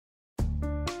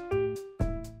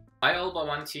Hi all by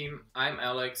One Team, I'm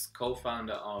Alex,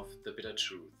 co-founder of The Bitter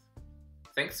Truth.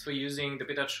 Thanks for using the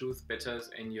Bitter Truth bitters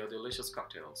in your delicious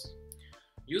cocktails.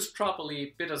 Used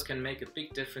properly, bitters can make a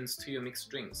big difference to your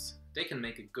mixed drinks. They can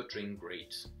make a good drink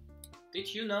great.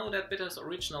 Did you know that bitters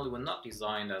originally were not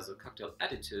designed as a cocktail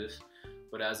additive,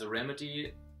 but as a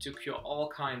remedy to cure all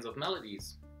kinds of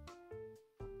maladies?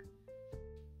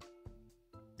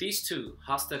 These two,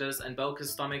 Hosteders and Bocas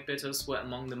stomach bitters, were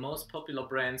among the most popular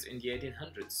brands in the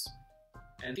 1800s.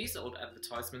 And these old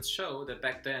advertisements show that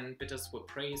back then bitters were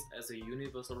praised as a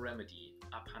universal remedy,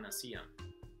 a panacea.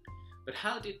 But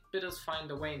how did bitters find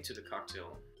their way into the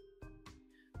cocktail?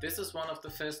 This is one of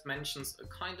the first mentions, a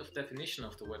kind of definition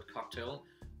of the word cocktail,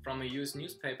 from a US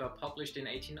newspaper published in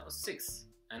 1806.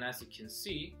 And as you can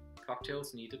see,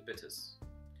 cocktails needed bitters.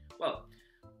 Well,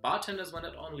 bartenders were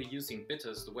not only using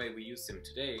bitters the way we use them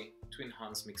today to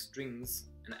enhance mixed drinks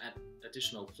and add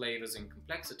additional flavors and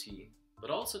complexity, but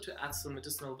also to add some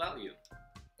medicinal value.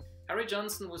 Harry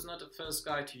Johnson was not the first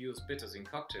guy to use bitters in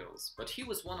cocktails, but he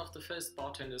was one of the first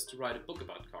bartenders to write a book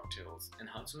about cocktails and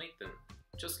how to make them,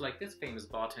 just like this famous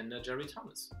bartender Jerry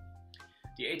Thomas.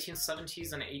 The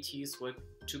 1870s and 80s were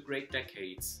two great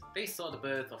decades. They saw the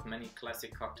birth of many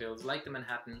classic cocktails like the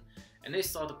Manhattan, and they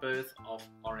saw the birth of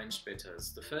orange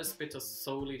bitters, the first bitters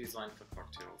solely designed for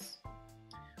cocktails.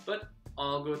 But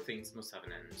all good things must have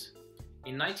an end.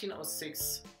 In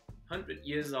 1906, 100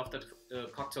 years after the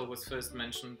cocktail was first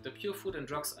mentioned, the Pure Food and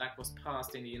Drugs Act was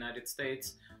passed in the United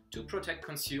States to protect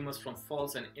consumers from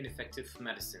false and ineffective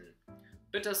medicine.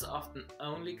 Bitters often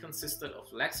only consisted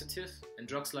of laxative and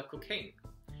drugs like cocaine.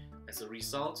 As a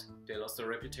result, they lost their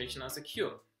reputation as a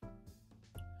cure.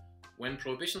 When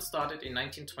Prohibition started in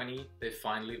 1920, they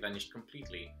finally vanished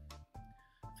completely.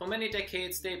 For many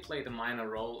decades, they played a minor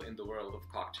role in the world of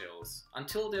cocktails,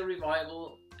 until their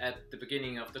revival at the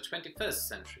beginning of the 21st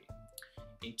century.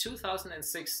 In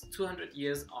 2006, 200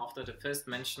 years after the first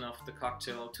mention of the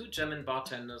cocktail, two German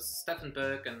bartenders, Stefan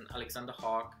Berg and Alexander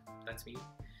Hauck, that's me,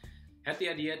 had the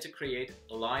idea to create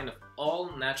a line of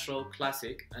all natural,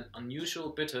 classic and unusual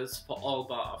bitters for all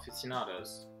bar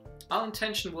aficionados. Our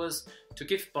intention was to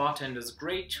give bartenders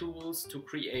great tools to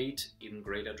create even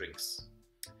greater drinks.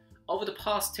 Over the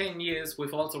past 10 years,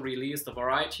 we've also released a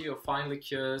variety of fine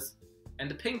liqueurs and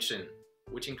the pink gin,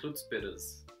 which includes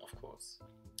bitters, of course.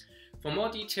 For more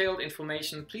detailed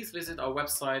information, please visit our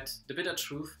website,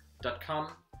 thebittertruth.com.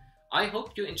 I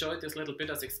hope you enjoyed this little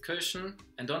bitters excursion,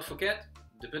 and don't forget,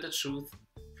 the bitter truth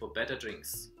for better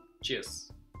drinks.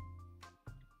 Cheers!